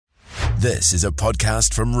This is a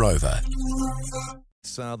podcast from Rover.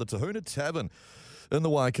 It's the Tahuna Tavern in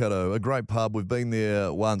the Waikato, a great pub. We've been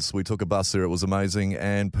there once. We took a bus there. It was amazing.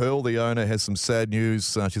 And Pearl, the owner, has some sad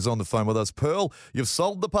news. She's on the phone with us. Pearl, you've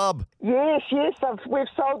sold the pub. Yes, we've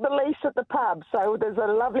sold the lease at the pub. So there's a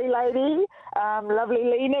lovely lady, lovely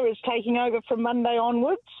Lena, is taking over from Monday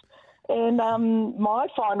onwards. And my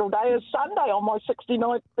final day is Sunday on my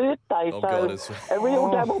 69th birthday. A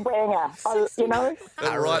real double banger, you know.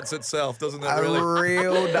 It writes itself, doesn't it, A really?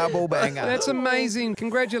 real double banger. That's amazing.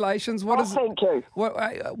 Congratulations. Thank you. What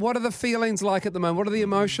are the feelings like at the moment? What are the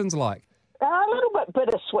emotions like? A little bit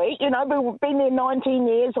bittersweet. You know, we've been there 19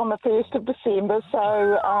 years on the 1st of December.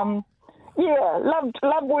 So, loved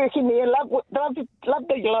working there. Loved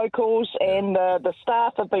the locals, and the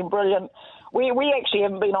staff have been brilliant. We actually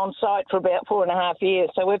haven't been on site for about 4.5 years,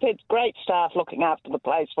 so we've had great staff looking after the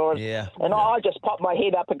place for us. Yeah. And I just pop my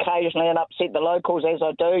head up occasionally and upset the locals, as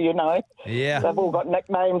I do, you know. Yeah. They've all got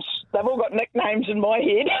nicknames. They've all got nicknames in my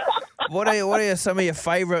head. What are some of your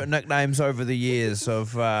favourite nicknames over the years of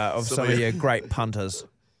some of your great punters?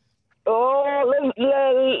 Oh,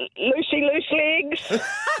 Lucy Loose Legs.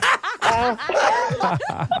 I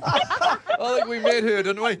think we met her,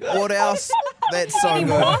 didn't we? What else? That's so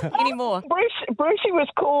good. Any more? Brucey was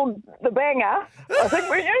called the Banger, I think,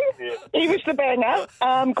 weren't you? Yeah. He was the Banger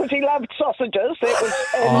because he loved sausages.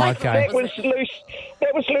 That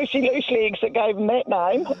was Lucy Loose Legs that gave him that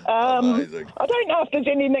name. Amazing. I don't know if there's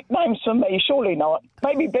any nicknames for me. Surely not.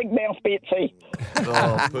 Maybe Big Mouth Betsy.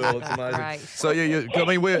 Oh, Pearl, it's amazing. Great. So,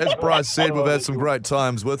 as Bryce said, we've had some great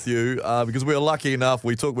times with you because we were lucky enough.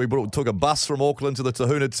 We took a bus from Auckland to the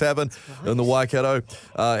Tahuna Tavern in the Waikato.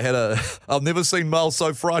 I've never seen Mel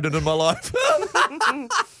so frightened in my life.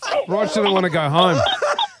 Rog didn't want to go home.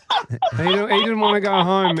 He didn't want to go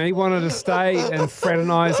home. He wanted to stay and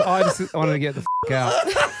fraternise. I just wanted to get the out.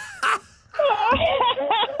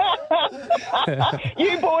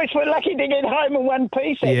 You boys were lucky to get home in one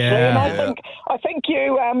piece, actually. Yeah. And I think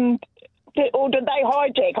you... did they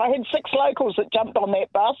hijack? I had 6 locals that jumped on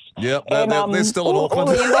that bus. Yep, they're still in Auckland.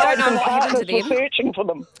 All the We don't know what happened to partners were them. searching for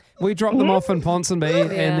them. We dropped them off in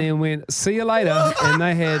Ponsonby and then went, see you later, and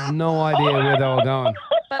they had no idea where they were going.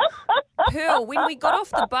 But Pearl, when we got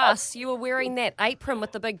off the bus, you were wearing that apron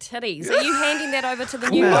with the big titties. Are you handing that over to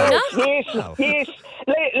the new owner? Yes.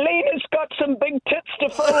 Lena's got some big tits to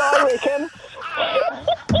fill, I reckon.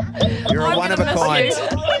 You're a one of a kind.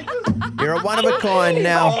 You're a one of a kind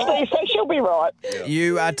now. So she'll be right.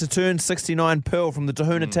 You are to turn 69, Pearl, from the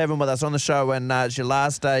Tahuna Tavern with us on the show, and it's your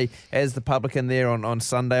last day as the publican there on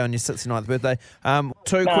Sunday on your 69th birthday.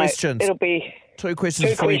 Two questions. It'll be... Two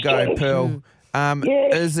questions before you go, Pearl.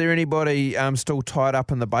 Yes. Is there anybody still tied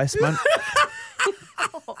up in the basement?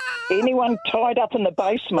 Anyone tied up in the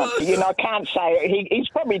basement? You know, I can't say. He's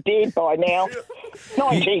probably dead by now.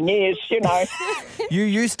 19 years, you know. You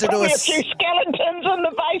used to do Probably a few skeletons in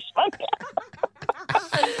the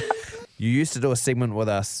basement. You used to do a segment with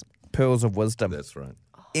us, Pearls of Wisdom. That's right.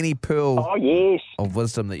 Any pearl Oh, yes. of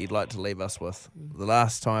wisdom that you'd like to leave us with? The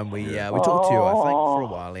last time we talked to you, I think, for a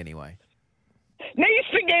while anyway. Knees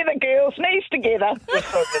together, girls. Knees together. Just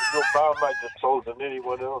so that your barmate just told than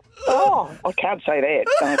anyone else. Oh, I can't say that.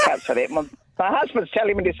 No, I can't say that. My husband's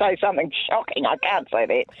telling me to say something shocking. I can't say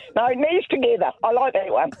that. No, knees together. I like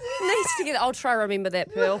that one. Knees together. I'll try to remember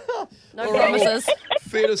that, Pearl. No promises.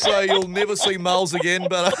 Fair to say you'll never see Miles again,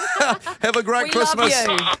 but have a great We Christmas.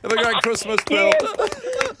 love you. Have a great Christmas, Pearl. Yeah.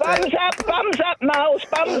 Thumbs up, Miles.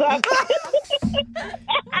 Thumbs up.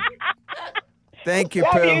 Thank you,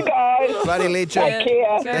 Love Pearl. you guys. Bloody legend. Take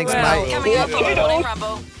care. Thanks, Well, mate. coming up on Toodles. Morning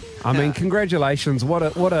Rumble. I mean, congratulations! What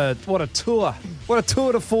a tour! What a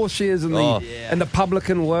tour de force she is in the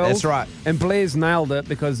publican world. That's right. And Blair's nailed it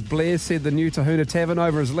because Blair said the new Tahuna Tavern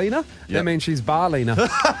over is Lena. That means she's bar Lena.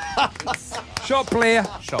 Shot Blair.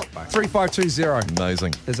 Shot, mate. 3520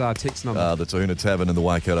 Amazing. is our text number. The Tahuna Tavern in the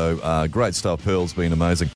Waikato. Great stuff. Pearl's been amazing.